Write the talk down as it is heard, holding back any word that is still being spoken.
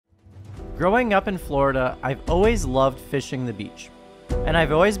Growing up in Florida, I've always loved fishing the beach, and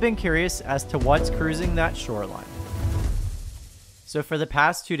I've always been curious as to what's cruising that shoreline. So for the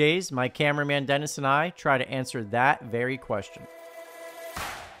past 2 days, my cameraman Dennis and I try to answer that very question.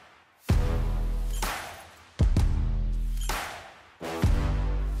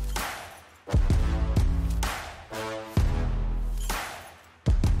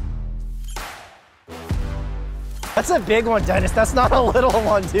 That's a big one, Dennis. That's not a little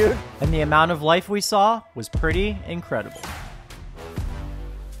one, dude. And the amount of life we saw was pretty incredible.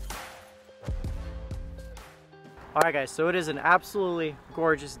 All right, guys, so it is an absolutely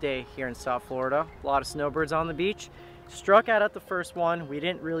gorgeous day here in South Florida. A lot of snowbirds on the beach. Struck out at the first one. We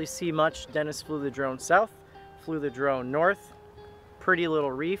didn't really see much. Dennis flew the drone south, flew the drone north. Pretty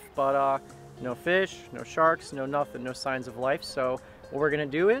little reef, but no fish, no sharks, no nothing, no signs of life. So what we're gonna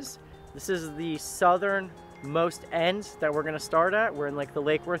do is, this is the southernmost end that we're gonna start at. We're in like the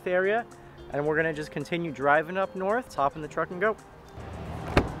Lake Worth area, and we're gonna just continue driving up north, hop in the truck and go.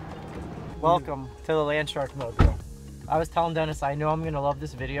 Welcome to the Land Shark Mobile. I was telling Dennis, I know I'm gonna love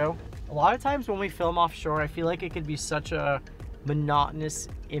this video. A lot of times when we film offshore, I feel like it could be such a monotonous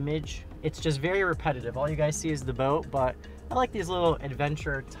image. It's just very repetitive. All you guys see is the boat, but I like these little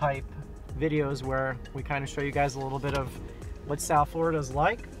adventure type videos where we kind of show you guys a little bit of what South Florida is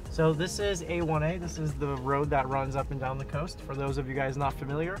like. So this is A1A. This is the road that runs up and down the coast, for those of you guys not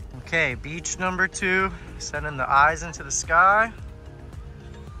familiar. Okay, beach number 2, sending the eyes into the sky.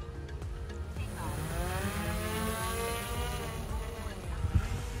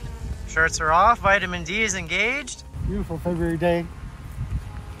 Shirts are off, vitamin D is engaged. Beautiful February day.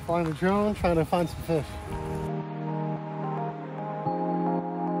 Flying the drone, trying to find some fish.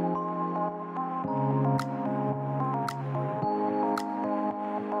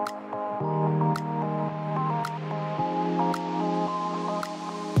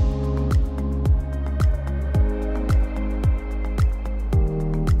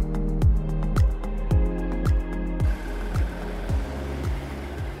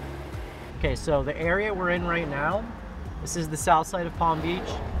 Okay, so the area we're in right now, this is the south side of Palm Beach.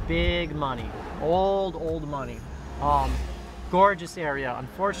 Big money, old money. Gorgeous area.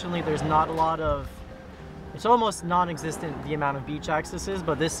 Unfortunately, there's not a lot of, it's almost non-existent the amount of beach access is,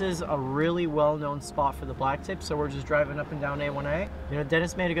 but this is a really well-known spot for the Blacktip, so we're just driving up and down A1A. You know,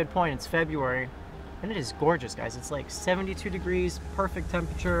 Dennis made a good point, it's February, and it is gorgeous, guys. It's like 72 degrees, perfect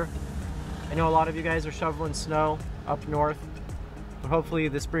temperature. I know a lot of you guys are shoveling snow up north, but hopefully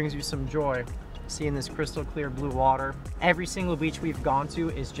this brings you some joy, seeing this crystal clear blue water. Every single beach we've gone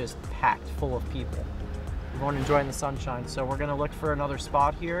to is just packed full of people. Everyone enjoying the sunshine, so we're gonna look for another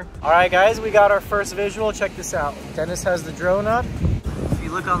spot here. All right, guys, we got our first visual. Check this out. Dennis has the drone up. If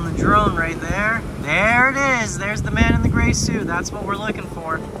you look on the drone right there, there it is. There's the man in the gray suit. That's what we're looking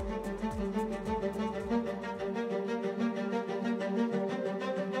for.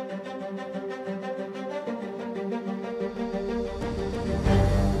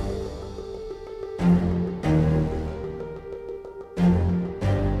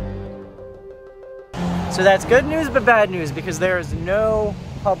 So that's good news but bad news, because there is no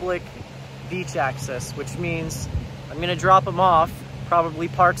public beach access, which means I'm gonna drop him off, probably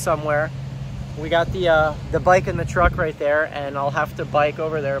park somewhere. We got the bike in the truck right there, and I'll have to bike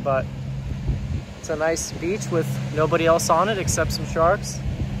over there, but it's a nice beach with nobody else on it except some sharks.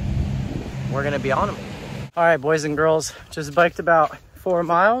 We're gonna be on them. All right, boys and girls, just biked about 4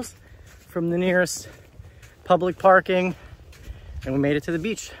 miles from the nearest public parking, and we made it to the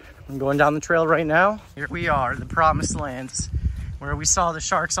beach. I'm going down the trail right now. Here we are, the promised lands, where we saw the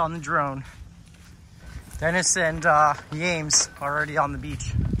sharks on the drone. Dennis and Yames are already on the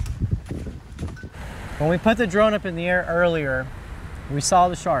beach. When we put the drone up in the air earlier, we saw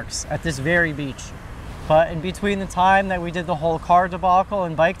the sharks at this very beach. But in between the time that we did the whole car debacle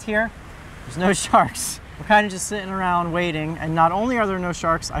and biked here, there's no sharks. We're kind of just sitting around waiting, and not only are there no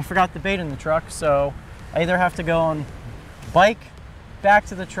sharks, I forgot the bait in the truck, so I either have to go on bike back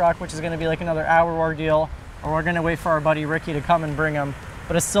to the truck, which is going to be like another hour ordeal, or we're going to wait for our buddy Ricky to come and bring them.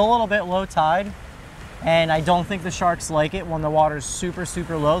 But it's still a little bit low tide, and I don't think the sharks like it when the water's super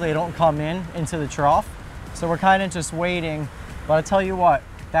low. They don't come into the trough, so we're kind of just waiting. But I tell you what,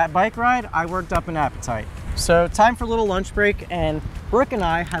 that bike ride, I worked up an appetite. So time for a little lunch break, and Brooke and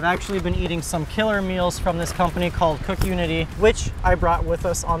I have actually been eating some killer meals from this company called Cook Unity, which I brought with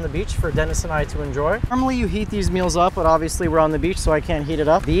us on the beach for Dennis and I to enjoy. Normally you heat these meals up, but obviously we're on the beach, so I can't heat it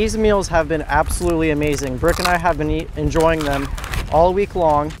up. These meals have been absolutely amazing. Brooke and I have been enjoying them all week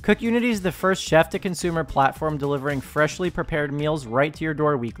long. CookUnity is the first chef-to-consumer platform delivering freshly prepared meals right to your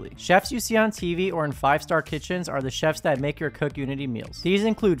door weekly. Chefs you see on TV or in five-star kitchens are the chefs that make your CookUnity meals. These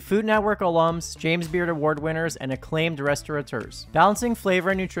include Food Network alums, James Beard Award winners, and acclaimed restaurateurs. Balancing flavor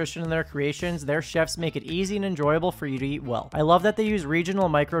and nutrition in their creations, their chefs make it easy and enjoyable for you to eat well. I love that they use regional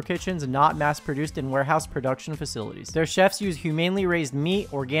micro kitchens, not mass-produced in warehouse production facilities. Their chefs use humanely raised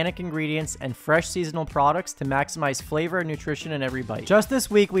meat, organic ingredients, and fresh seasonal products to maximize flavor and nutrition in every bite. Just this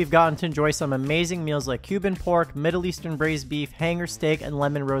week, we've gotten to enjoy some amazing meals like Cuban pork, Middle Eastern braised beef, hanger steak, and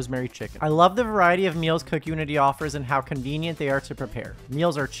lemon rosemary chicken. I love the variety of meals CookUnity offers and how convenient they are to prepare.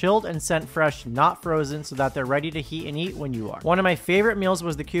 Meals are chilled and sent fresh, not frozen, so that they're ready to heat and eat when you are. One of my favorite meals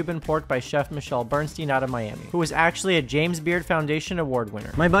was the Cuban pork by Chef Michelle Bernstein out of Miami, who was actually a James Beard Foundation Award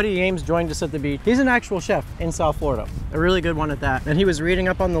winner. My buddy James joined us at the beach. He's an actual chef in South Florida, a really good one at that. And he was reading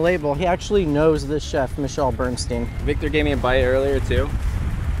up on the label. He actually knows this chef, Michelle Bernstein. Victor gave me a bite earlier too.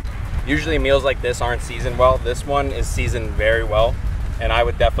 Usually meals like this aren't seasoned well. This one is seasoned very well, and I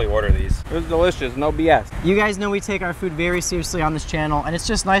would definitely order these. It was delicious, no BS. You guys know we take our food very seriously on this channel, and it's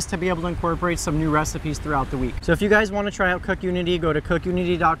just nice to be able to incorporate some new recipes throughout the week. So if you guys want to try out CookUnity, go to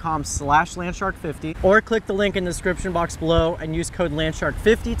cookunity.com/Landshark50 or click the link in the description box below and use code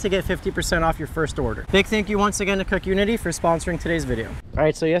Landshark50 to get 50% off your first order. Big thank you once again to CookUnity for sponsoring today's video. All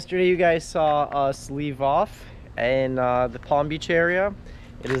right, so yesterday you guys saw us leave off in the Palm Beach area.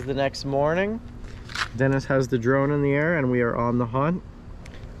 It is the next morning. Dennis has the drone in the air and we are on the hunt.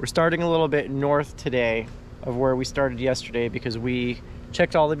 We're starting a little bit north today of where we started yesterday because we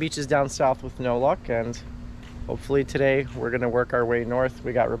checked all the beaches down south with no luck, and hopefully today we're gonna work our way north.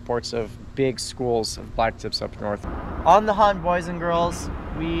 We got reports of big schools of blacktips up north. On the hunt, boys and girls,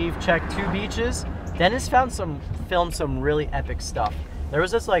 we've checked 2 beaches. Dennis filmed some really epic stuff. There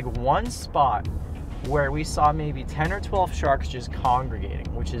was this like one spot where we saw maybe 10 or 12 sharks just congregating,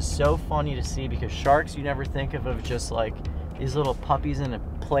 which is so funny to see because sharks you never think of just like these little puppies in a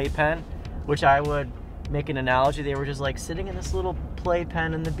playpen, which I would make an analogy. They were just like sitting in this little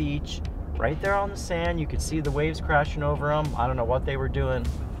playpen in the beach, right there on the sand. You could see the waves crashing over them. I don't know what they were doing,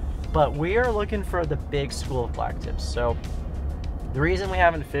 but we are looking for the big school of blacktips. So the reason we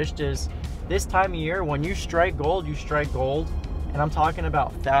haven't fished is this time of year, when you strike gold, you strike gold. And I'm talking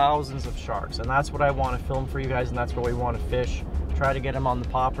about thousands of sharks, and that's what I want to film for you guys, and that's what we want to fish. Try to get them on the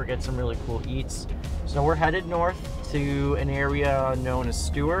popper, get some really cool eats. So we're headed north to an area known as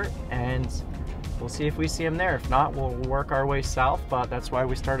Stewart, and we'll see if we see them there. If not, we'll work our way south, but that's why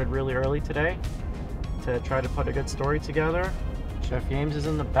we started really early today, to try to put a good story together. Chef James is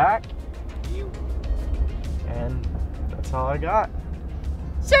in the back, and that's all I got.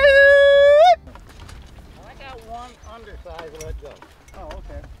 One undersized, let go. Oh,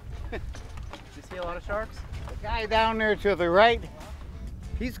 okay. You see a lot of sharks? The guy down there to the right,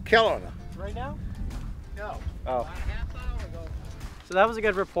 he's killing them. Right now? No. Oh. About a half hour ago. So that was a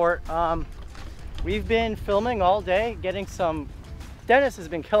good report. We've been filming all day, getting some... Dennis has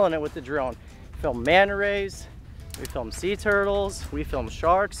been killing it with the drone. We filmed manta rays, we filmed sea turtles, we filmed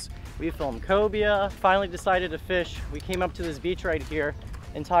sharks, we filmed cobia. Finally decided to fish. We came up to this beach right here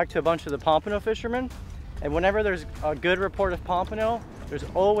and talked to a bunch of the pompano fishermen. And whenever there's a good report of pompano, there's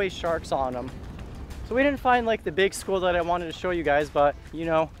always sharks on them. So we didn't find like the big school that I wanted to show you guys, but you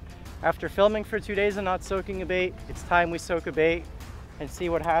know, after filming for 2 days and not soaking a bait, it's time we soak a bait and see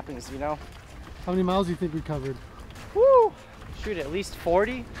what happens, you know? How many miles do you think we covered? Woo! Shoot, at least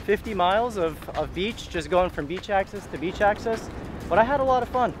 40, 50 miles of beach, just going from beach access to beach access. But I had a lot of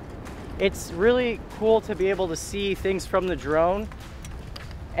fun. It's really cool to be able to see things from the drone.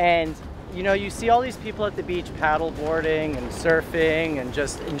 And you know, you see all these people at the beach paddle boarding and surfing and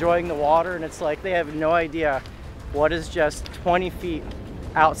just enjoying the water, and it's like they have no idea what is just 20 feet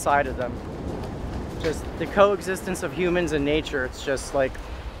outside of them. Just the coexistence of humans and nature. It's just like,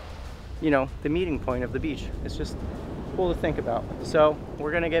 you know, the meeting point of the beach. It's just cool to think about. So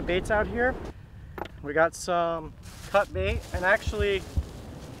we're gonna get baits out here. We got some cut bait, and actually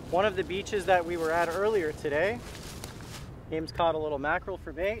one of the beaches that we were at earlier today, James caught a little mackerel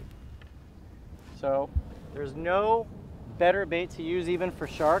for bait. So there's no better bait to use even for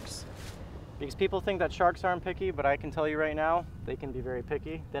sharks, because people think that sharks aren't picky, but I can tell you right now, they can be very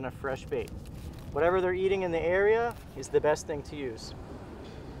picky, than a fresh bait. Whatever they're eating in the area is the best thing to use.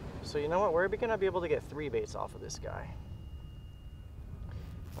 So you know what, we're gonna be able to get 3 baits off of this guy.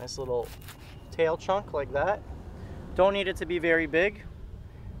 Nice little tail chunk like that. Don't need it to be very big.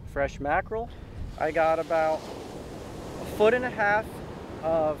 Fresh mackerel. I got about 1.5 foot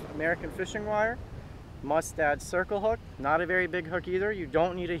of American fishing wire. Mustad circle hook, not a very big hook either. You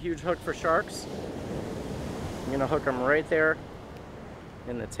don't need a huge hook for sharks. I'm gonna hook them right there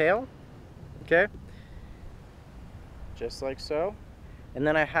in the tail, okay? Just like so. And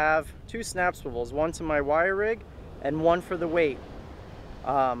then I have 2 snap swivels, one to my wire rig and one for the weight.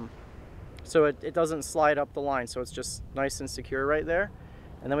 So it doesn't slide up the line, so it's just nice and secure right there.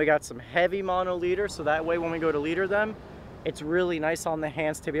 And then we got some heavy mono leader, so that way when we go to leader them, it's really nice on the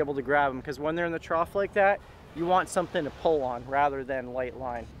hands to be able to grab them, because when they're in the trough like that, you want something to pull on rather than light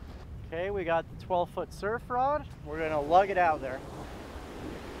line. Okay, we got the 12-foot surf rod. We're gonna lug it out there.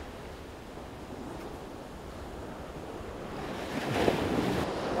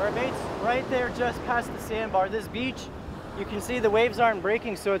 Our bait's right there just past the sandbar. This beach, you can see the waves aren't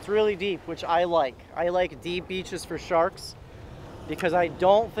breaking, so it's really deep, which I like. I like deep beaches for sharks because I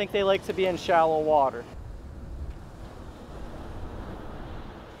don't think they like to be in shallow water.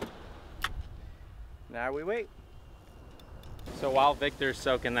 Now we wait. So while Victor's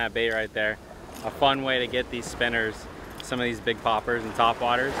soaking that bait right there, a fun way to get these spinners, some of these big poppers and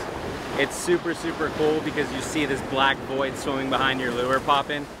topwaters, it's super, super cool because you see this black void swimming behind your lure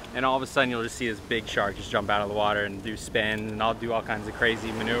popping, and all of a sudden you'll just see this big shark just jump out of the water and do spin, and I'll do all kinds of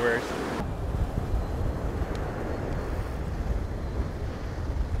crazy maneuvers.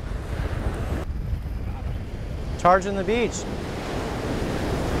 Charging the beach.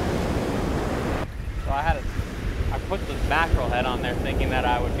 So I put the mackerel head on there thinking that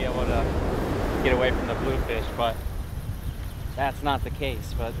I would be able to get away from the bluefish, but that's not the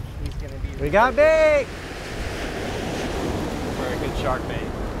case. But he's gonna be. We got bait! For a good shark bait.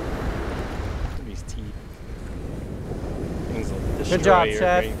 These teeth. Things will destroy Good job, your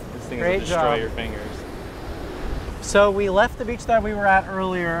Chef. These things Great will destroy job. your fingers. So we left the beach that we were at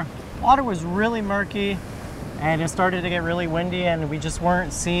earlier. Water was really murky and it started to get really windy, and we just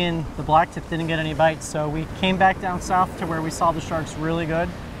weren't seeing the blacktip, didn't get any bites. So we came back down south to where we saw the sharks really good.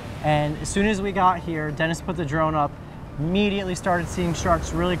 And as soon as we got here, Dennis put the drone up, immediately started seeing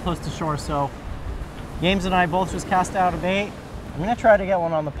sharks really close to shore. So James and I both just cast out a bait. I'm gonna try to get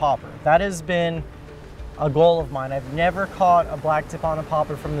one on the popper. That has been a goal of mine. I've never caught a blacktip on a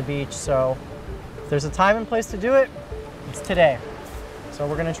popper from the beach. So if there's a time and place to do it, it's today. So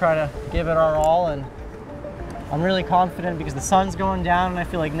we're gonna try to give it our all, and I'm really confident because the sun's going down and I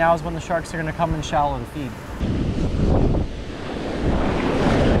feel like now is when the sharks are gonna come in shallow to feed.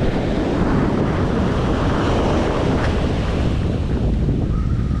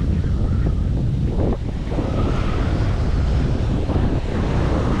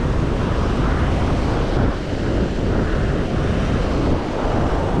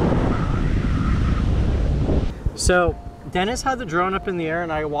 So Dennis had the drone up in the air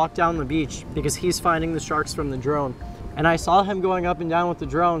and I walked down the beach because he's finding the sharks from the drone. And I saw him going up and down with the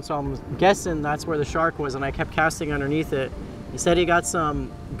drone, so I'm guessing that's where the shark was, and I kept casting underneath it. He said he got some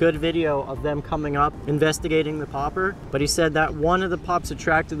good video of them coming up, investigating the popper, but he said that one of the pops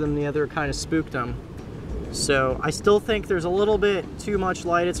attracted them, the other kind of spooked them. So I still think there's a little bit too much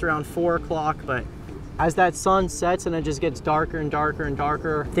light. It's around 4 o'clock, but as that sun sets and it just gets darker and darker and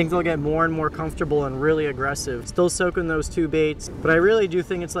darker, I think they'll get more and more comfortable and really aggressive. Still soaking those 2 baits, but I really do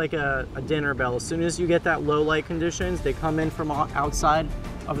think it's like a dinner bell. As soon as you get that low light conditions, they come in from outside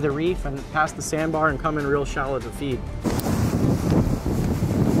of the reef and past the sandbar and come in real shallow to feed.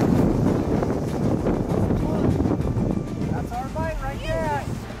 That's our bite right there.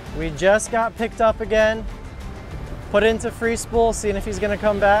 We just got picked up again, put into free spool, seeing if he's gonna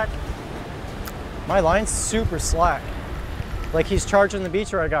come back. My line's super slack. Like he's charging the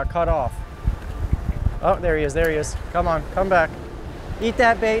beach or I got cut off. Oh, there he is, there he is. Come on, come back. Eat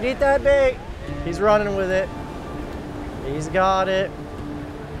that bait, eat that bait. He's running with it. He's got it.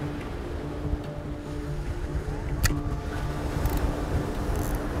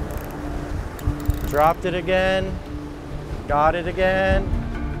 Dropped it again. Got it again.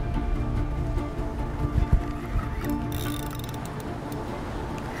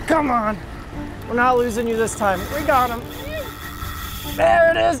 Come on. We're not losing you this time. We got him.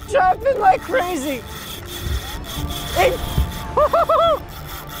 There it is, jumping like crazy. Hey.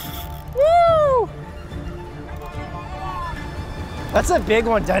 Woo! That's a big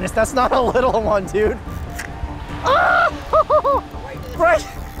one, Dennis. That's not a little one, dude. Oh! Right.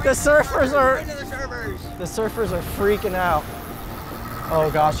 The surfers are freaking out. Oh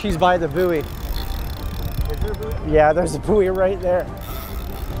gosh, he's by the buoy. Is there a buoy? Yeah, there's a buoy right there.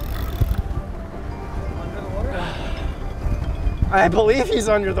 I believe he's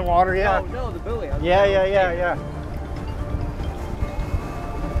under the water, yeah. Oh, no, the buoy. Yeah.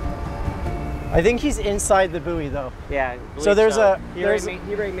 I think he's inside the buoy, though. Yeah. So there's He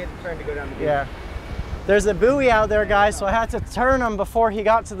already made the turn to go down the buoy. Yeah. There's a buoy out there, guys, so I had to turn him before he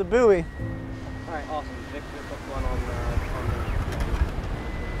got to the buoy. All right, awesome. Victor put one on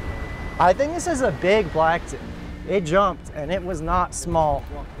I think this is a big blacktip. It jumped and it was not small.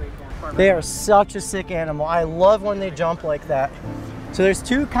 They are such a sick animal. I love when they jump like that. So there's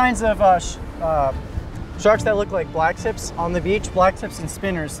two kinds of sharks that look like blacktips on the beach, blacktips and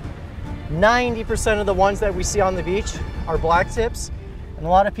spinners. 90% of the ones that we see on the beach are blacktips. And a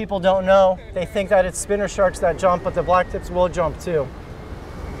lot of people don't know. They think that it's spinner sharks that jump, but the blacktips will jump too.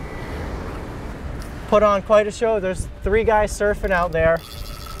 Put on quite a show. There's 3 guys surfing out there.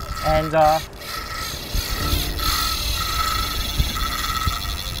 And the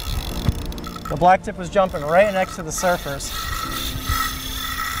blacktip was jumping right next to the surfers.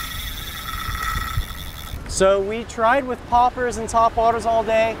 So we tried with poppers and top waters all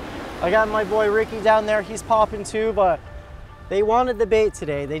day. I got my boy Ricky down there, he's popping too, but they wanted the bait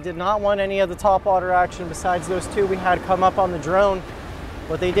today. They did not want any of the top water action besides those 2 we had come up on the drone,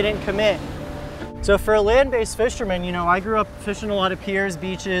 but they didn't commit. So for a land-based fisherman, you know, I grew up fishing a lot of piers,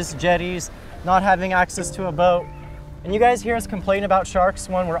 beaches, jetties, not having access to a boat. And you guys hear us complain about sharks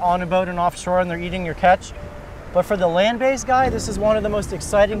when we're on a boat and offshore and they're eating your catch. But for the land-based guy, this is one of the most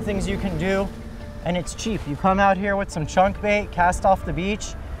exciting things you can do, and it's cheap. You come out here with some chunk bait, cast off the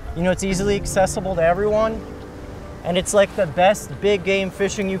beach. You know, it's easily accessible to everyone. And it's like the best big game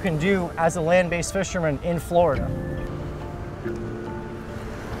fishing you can do as a land-based fisherman in Florida.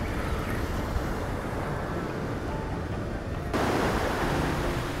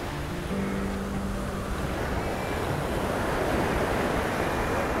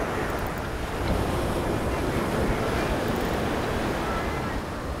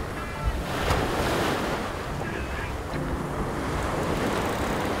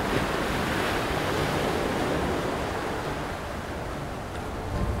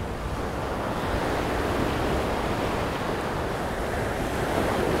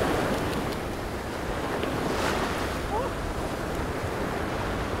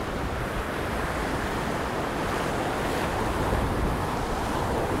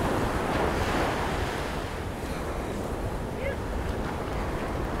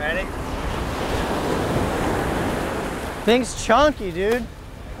 Ready? Thing's chunky, dude.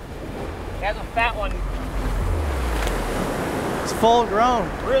 That's a fat one. It's full grown.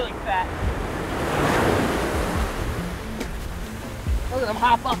 Really fat. Look at them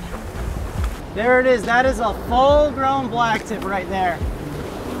hop up. There it is. That is a full grown blacktip right there.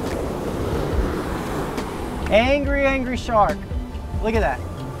 Angry, angry shark. Look at that.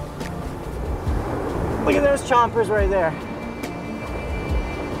 Look at those chompers right there.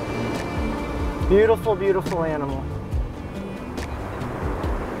 Beautiful, beautiful animal.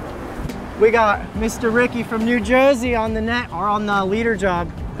 We got Mr. Ricky from New Jersey on the net, or on the leader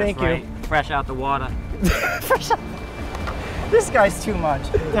job. Thank you. Right. Fresh out the water. This guy's too much.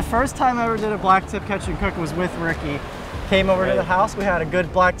 The first time I ever did a blacktip catch and cook was with Ricky. Came over to the house, we had a good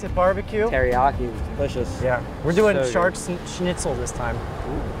blacktip barbecue. Teriyaki was delicious. Yeah, we're doing So shark schnitzel this time.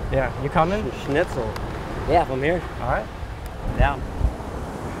 Ooh. Yeah, you coming? Schnitzel. Yeah, if I'm here. All right. Down.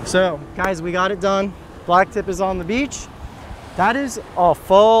 So, guys, we got it done. Blacktip is on the beach. That is a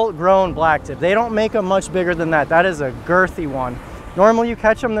full-grown blacktip. They don't make them much bigger than that. That is a girthy one. Normally, you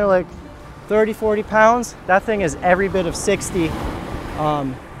catch them, they're like 30, 40 pounds. That thing is every bit of 60.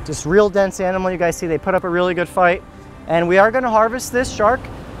 Just real dense animal. You guys see they put up a really good fight. And we are going to harvest this shark.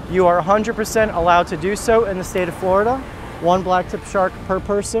 You are 100% allowed to do so in the state of Florida. 1 blacktip shark per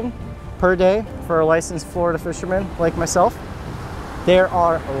person per day for a licensed Florida fisherman like myself. There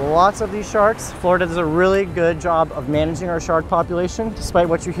are lots of these sharks. Florida does a really good job of managing our shark population. Despite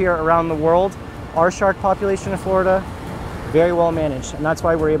what you hear around the world, our shark population in Florida, very well managed. And that's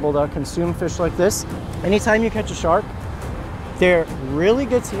why we're able to consume fish like this. Anytime you catch a shark, they're really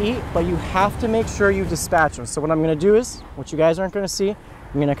good to eat, but you have to make sure you dispatch them. So what I'm gonna do is, what you guys aren't gonna see,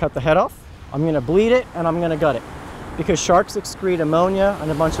 I'm gonna cut the head off, I'm gonna bleed it, and I'm gonna gut it. Because sharks excrete ammonia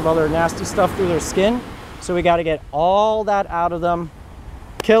and a bunch of other nasty stuff through their skin. So we gotta get all that out of them,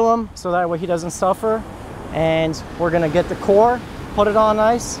 kill him so that way he doesn't suffer. And we're gonna get the core, put it on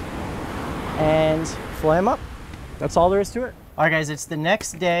ice, and fillet him up. That's all there is to it. All right, guys, it's the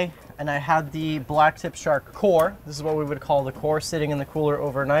next day, and I had the blacktip shark core. This is what we would call the core, sitting in the cooler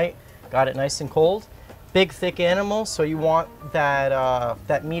overnight. Got it nice and cold. Big, thick animal, so you want that,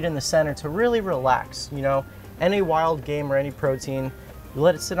 that meat in the center to really relax. You know, any wild game or any protein, you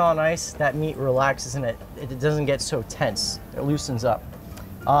let it sit on ice, that meat relaxes and it doesn't get so tense. It loosens up.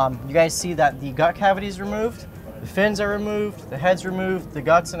 You guys see that the gut cavity is removed, the fins are removed, the head's removed, the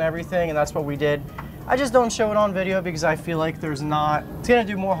guts and everything, and that's what we did. I just don't show it on video because I feel like it's gonna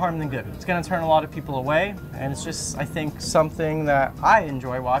do more harm than good. It's gonna turn a lot of people away, and it's just, I think, something that I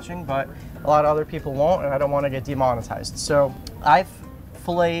enjoy watching, but a lot of other people won't, and I don't wanna get demonetized. So I've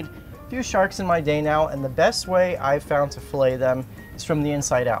filleted few sharks in my day now, and the best way I've found to fillet them is from the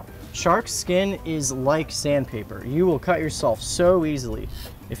inside out. Shark skin is like sandpaper. You will cut yourself so easily.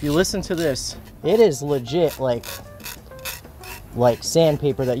 If you listen to this, it is legit like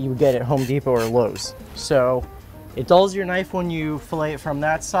sandpaper that you would get at Home Depot or Lowe's. So it dulls your knife when you fillet it from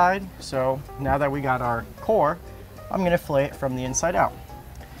that side. So now that we got our core, I'm gonna fillet it from the inside out.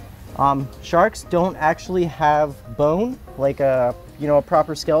 Sharks don't actually have bone like a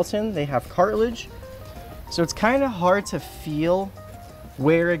proper skeleton. They have cartilage. So it's kind of hard to feel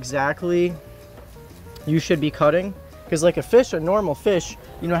where exactly you should be cutting, because like a normal fish,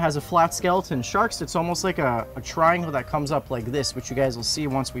 has a flat skeleton. Sharks, it's almost like a triangle that comes up like this, which you guys will see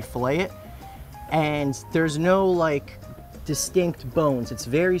once we fillet it. And there's no like distinct bones. It's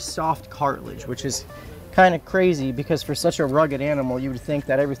very soft cartilage, which is kind of crazy because for such a rugged animal, you would think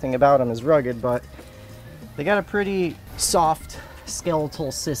that everything about them is rugged, but they got a pretty soft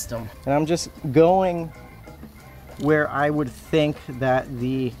skeletal system. And I'm just going where I would think that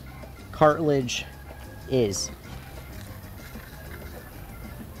the cartilage is.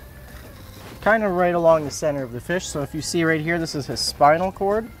 Kind of right along the center of the fish. So if you see right here, this is his spinal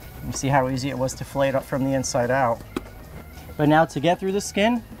cord. You see how easy it was to fillet it up from the inside out. But now to get through the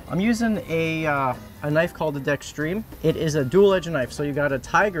skin, I'm using a knife called a Dextreme. It is a dual edge knife, so you got a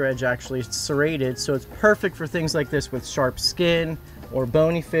tiger edge actually. It's serrated, so it's perfect for things like this with sharp skin or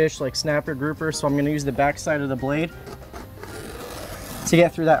bony fish like snapper, grouper. So I'm going to use the back side of the blade to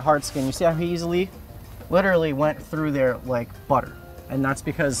get through that hard skin. You see how he easily, literally went through there like butter, and that's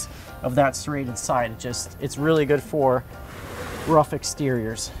because of that serrated side. It's really good for rough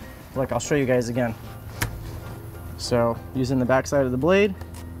exteriors. Like I'll show you guys again. So using the back side of the blade.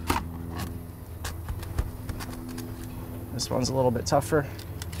 This one's a little bit tougher.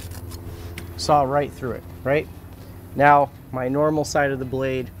 Saw right through it, right? Now, my normal side of the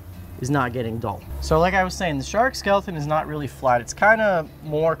blade is not getting dull. So like I was saying, the shark skeleton is not really flat. It's kind of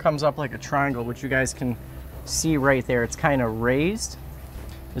more comes up like a triangle, which you guys can see right there. It's kind of raised.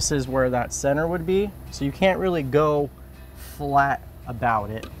 This is where that center would be. So you can't really go flat about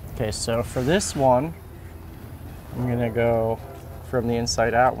it. Okay, so for this one, I'm gonna go from the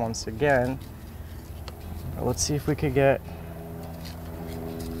inside out once again. Let's see if we could get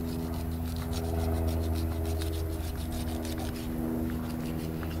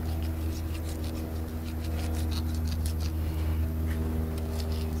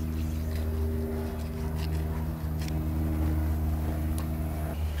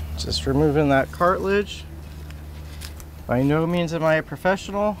just removing that cartilage. By no means am I a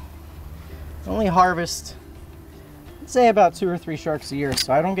professional. I only harvest, let's say, about 2 or 3 sharks a year,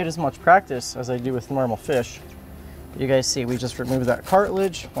 so I don't get as much practice as I do with normal fish. You guys see, we just removed that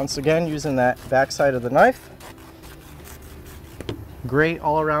cartilage, once again using that back side of the knife. Great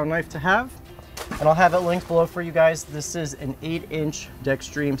all-around knife to have. And I'll have it linked below for you guys. This is an 8-inch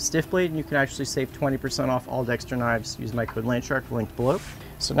Dextreme stiff blade, and you can actually save 20% off all Dexter knives. Use my code LANDSHARK, linked below.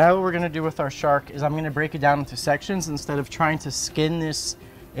 So now what we're gonna do with our shark is I'm gonna break it down into sections. Instead of trying to skin this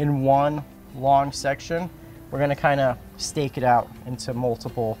in one long section, we're gonna kind of stake it out into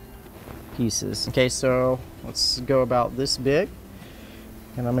multiple pieces. Okay, so let's go about this big,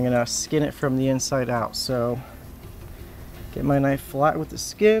 and I'm gonna skin it from the inside out. So get my knife flat with the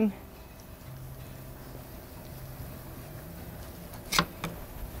skin.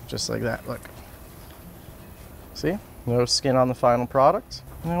 Just like that, look. See? No skin on the final product.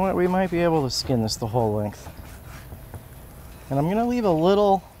 You know what? We might be able to skin this the whole length. And I'm gonna leave a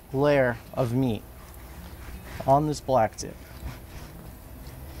little layer of meat on this black tip,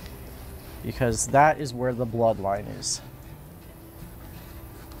 because that is where the bloodline is.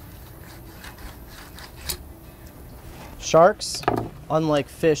 Sharks, unlike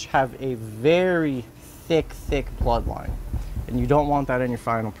fish, have a very thick bloodline, and you don't want that in your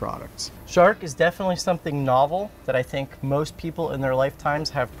final products. Shark is definitely something novel that I think most people in their lifetimes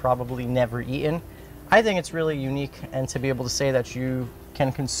have probably never eaten. I think it's really unique, and to be able to say that you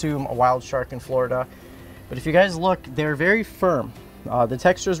can consume a wild shark in Florida. But if you guys look, they're very firm. The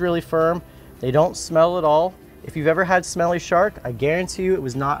texture is really firm. They don't smell at all. If you've ever had smelly shark, I guarantee you it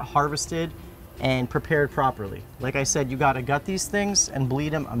was not harvested and prepared properly. Like I said, you gotta gut these things and bleed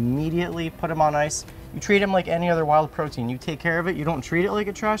them immediately, put them on ice. You treat them like any other wild protein. You take care of it, you don't treat it like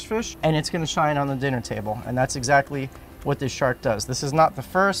a trash fish, and it's gonna shine on the dinner table. And that's exactly what this shark does. This is not the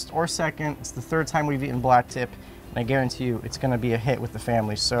first or second, it's the 3rd time we've eaten blacktip, and I guarantee you it's gonna be a hit with the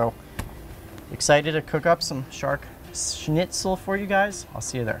family. So excited to cook up some shark schnitzel for you guys. I'll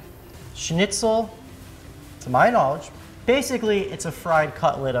see you there. Schnitzel, to my knowledge, basically it's a fried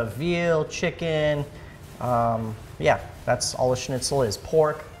cutlet of veal, chicken, yeah, that's all a schnitzel is.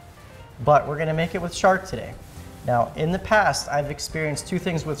 Pork. but we're gonna make it with shark today. Now, in the past, I've experienced two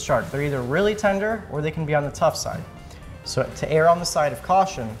things with shark. They're either really tender or they can be on the tough side. So to err on the side of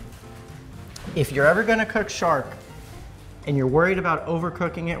caution, if you're ever gonna cook shark and you're worried about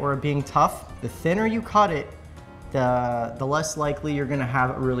overcooking it or it being tough, the thinner you cut it, the less likely you're gonna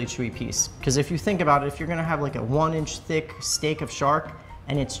have a really chewy piece. Because if you think about it, if you're gonna have like a 1-inch thick steak of shark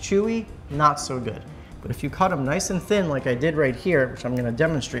and it's chewy, not so good. But if you cut them nice and thin like I did right here, which I'm gonna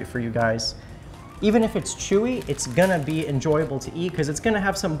demonstrate for you guys, even if it's chewy, it's gonna be enjoyable to eat because it's gonna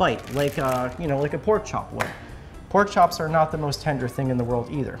have some bite, like you know, like a pork chop would. Pork chops are not the most tender thing in the world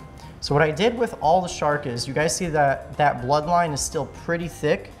either. So what I did with all the shark is, you guys see that that bloodline is still pretty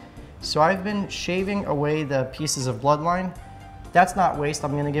thick. So I've been shaving away the pieces of bloodline. That's not waste.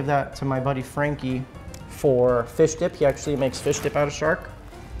 I'm gonna give that to my buddy Frankie for fish dip. He actually makes fish dip out of shark.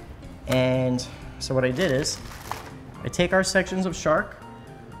 And so what I did is, I take our sections of shark,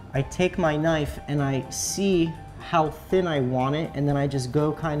 I take my knife and I see how thin I want it, and then I just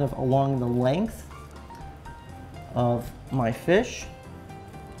go kind of along the length of my fish.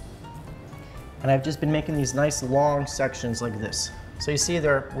 And I've just been making these nice long sections like this. So you see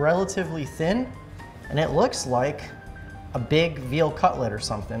they're relatively thin, and it looks like a big veal cutlet or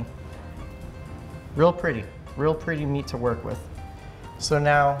something. Real pretty meat to work with. So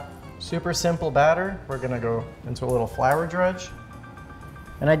now, super simple batter. We're gonna go into a little flour dredge.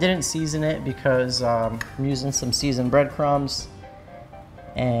 And I didn't season it because I'm using some seasoned breadcrumbs,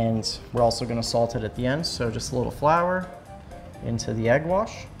 and we're also gonna salt it at the end. So just a little flour into the egg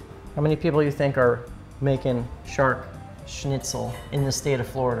wash. How many people you think are making shark schnitzel in the state of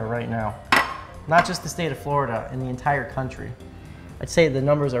Florida right now? Not just the state of Florida, in the entire country. I'd say the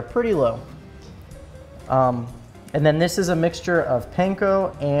numbers are pretty low. And then this is a mixture of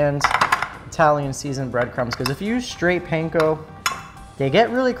panko and Italian seasoned breadcrumbs, because if you use straight panko, they get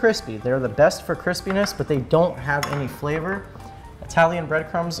really crispy. They're the best for crispiness, but they don't have any flavor. Italian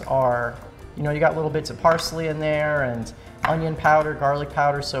breadcrumbs are, you know, you got little bits of parsley in there and onion powder, garlic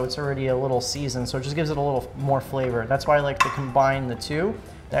powder, so it's already a little seasoned, so it just gives it a little more flavor. That's why I like to combine the two.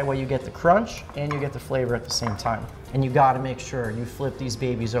 That way you get the crunch and you get the flavor at the same time. And you gotta make sure you flip these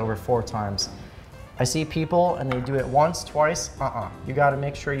babies over 4 times. I see people and they do it once, twice, You gotta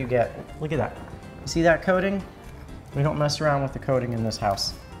make sure you get, look at that. You see that coating? We don't mess around with the coating in this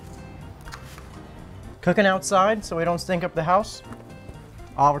house. Cooking outside so we don't stink up the house.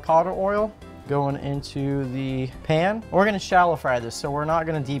 Avocado oil going into the pan. We're gonna shallow fry this, so we're not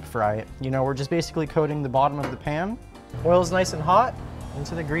gonna deep fry it. You know, we're just basically coating the bottom of the pan. Oil's nice and hot,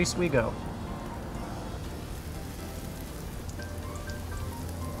 into the grease we go.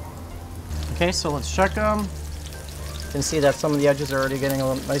 Okay, so let's check them. You can see that some of the edges are already getting a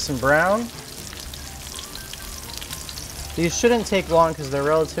little nice and brown. These shouldn't take long because they're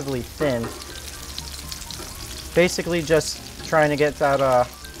relatively thin. Basically just trying to get that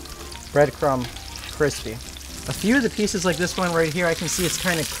breadcrumb crispy. A few of the pieces like this one right here, I can see it's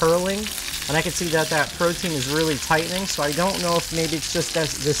kind of curling, and I can see that that protein is really tightening, so I don't know if maybe it's just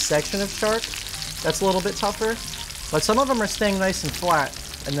this section of shark that's a little bit tougher. But some of them are staying nice and flat,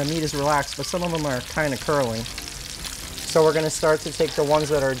 and the meat is relaxed, but some of them are kind of curling. So we're gonna start to take the ones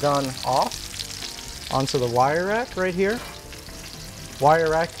that are done off onto the wire rack right here. Wire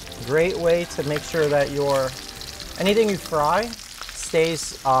rack, great way to make sure that anything you fry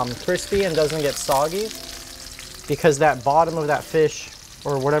stays crispy and doesn't get soggy, because that bottom of that fish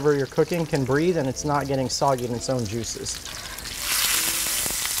or whatever you're cooking can breathe and it's not getting soggy in its own juices.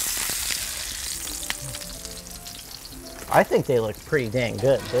 I think they look pretty dang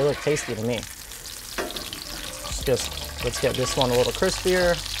good. They look tasty to me. Let's get this one a little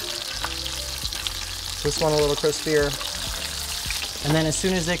crispier. This one a little crispier. And then as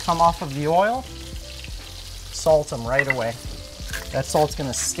soon as they come off of the oil, salt them right away. That salt's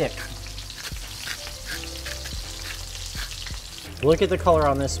gonna stick. Look at the color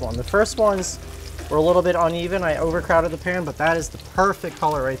on this one. The first ones were a little bit uneven. I overcrowded the pan, but that is the perfect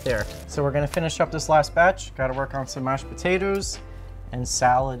color right there. So we're gonna finish up this last batch. Gotta work on some mashed potatoes and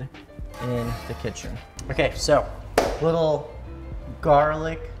salad in the kitchen. Okay, so little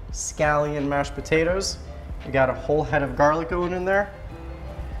garlic scallion mashed potatoes. We got a whole head of garlic going in there.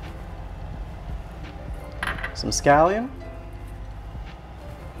 Some scallion.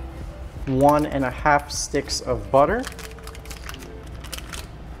 1.5 sticks of butter.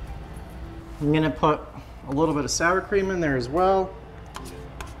 I'm gonna put a little bit of sour cream in there as well.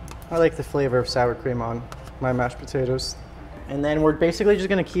 I like the flavor of sour cream on my mashed potatoes. And then we're basically just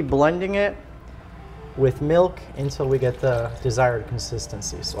gonna keep blending it with milk until we get the desired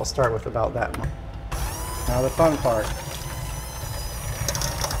consistency. So I'll start with about that one. Now the fun part.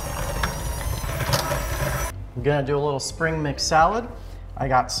 I'm gonna do a little spring mix salad. I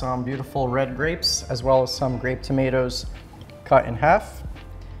got some beautiful red grapes as well as some grape tomatoes cut in half.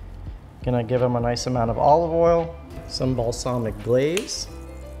 Gonna give them a nice amount of olive oil, some balsamic glaze,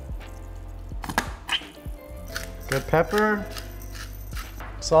 good pepper,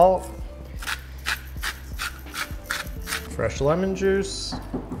 salt, fresh lemon juice.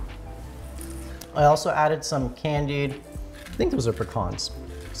 I also added some candied, I think those are pecans,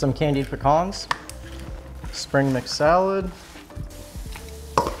 some candied pecans, spring mix salad.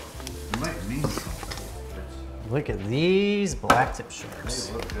 It might mean something. Look at these blacktip sharks.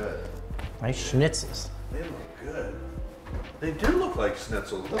 They look good. Nice schnitzels. They look good. They do look like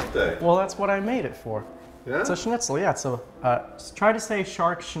schnitzels, don't they? Well, that's what I made it for. Yeah? It's a schnitzel, yeah. So try to say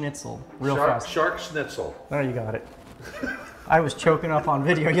shark schnitzel real fast. Shark schnitzel. There you got it. I was choking up on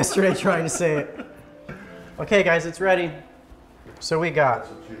video yesterday trying to say it. Okay, guys, it's ready. So we got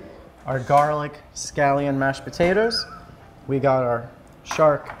our garlic scallion mashed potatoes. We got our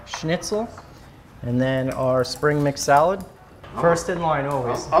shark schnitzel, and then our spring mix salad. First in line,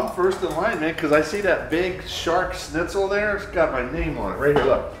 always. I'm first in line, man, because I see that big shark schnitzel there. It's got my name on it. Right here,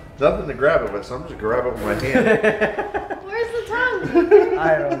 look. Nothing to grab it with, so I'm just grab it with my hand. Where's the tongue?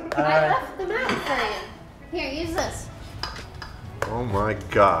 I I left the map for you. Here, use this. Oh my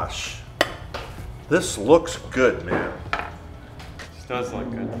gosh. This looks good, man. This does look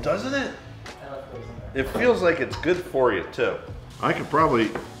good. Doesn't it? It feels like it's good for you, too. I could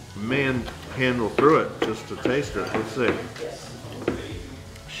probably manhandle through it just to taste it. Let's see.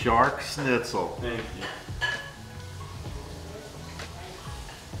 Shark schnitzel. Thank you.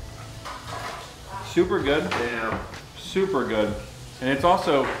 Super good. Damn. Super good. And it's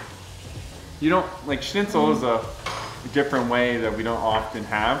also, you don't, like schnitzel is a different way that we don't often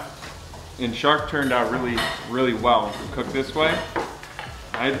have. And shark turned out really, really well cooked this way.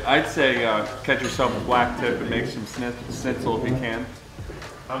 I'd say catch yourself a blacktip and make some schnitzel if you can.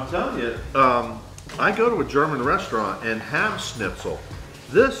 I'm telling you, I go to a German restaurant and have schnitzel.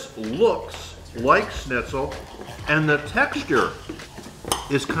 This looks like schnitzel, and the texture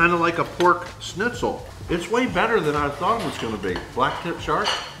is kind of like a pork schnitzel. It's way better than I thought it was going to be. Blacktip shark,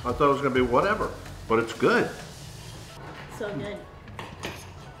 I thought it was going to be whatever, but it's good. So good.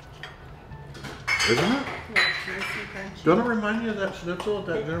 Isn't it? Yeah, juicy, crunchy. Don't it remind you of that schnitzel at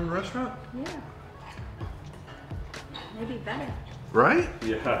that German restaurant? Yeah. Maybe better. Right?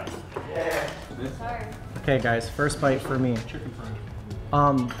 Yeah. Sorry. Okay, guys, first bite for me.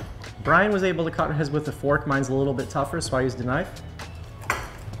 Brian was able to cut his with a fork. Mine's a little bit tougher, so I used a knife.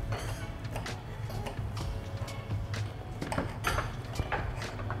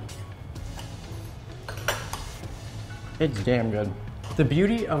 It's damn good. The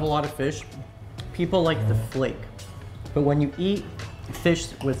beauty of a lot of fish, people like the flake. But when you eat fish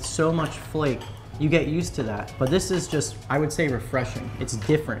with so much flake, you get used to that. But this is just, I would say, refreshing. It's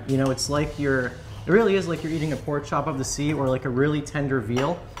different. You know, it's like it really is like you're eating a pork chop of the sea or like a really tender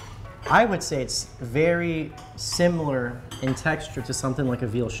veal. I would say it's very similar in texture to something like a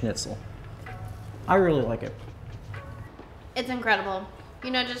veal schnitzel. I really like it. It's incredible. You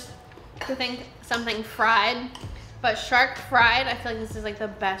know, just to think something fried, but shark fried, I feel like this is like the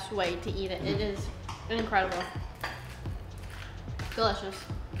best way to eat it. It is incredible. Delicious.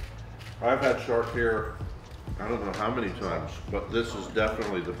 I've had shark here, I don't know how many times, but this is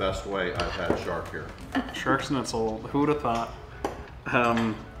definitely the best way I've had shark here. Shark schnitzel, who would have thought?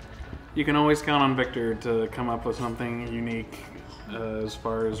 You can always count on Victor to come up with something unique as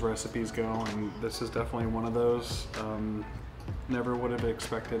far as recipes go, and this is definitely one of those. Never would have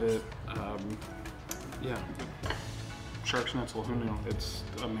expected it. Yeah, shark schnitzel, who knew? It's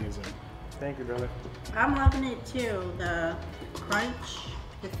amazing. Thank you, brother. I'm loving it too. The crunch,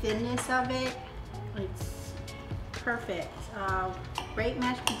 the thinness of it, it's perfect. Great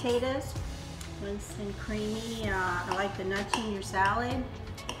mashed potatoes, nice and creamy. I like the nuts in your salad.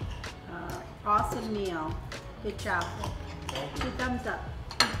 Awesome meal. Good job. 2 thumbs up.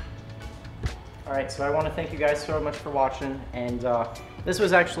 All right, so I want to thank you guys so much for watching. And this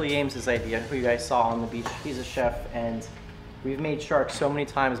was actually James's idea, who you guys saw on the beach. He's a chef, and we've made shark so many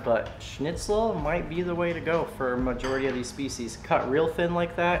times, but schnitzel might be the way to go for a majority of these species. Cut real thin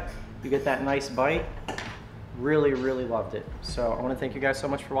like that, you get that nice bite. Really, really loved it. So I want to thank you guys so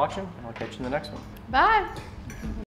much for watching, and I'll catch you in the next one. Bye.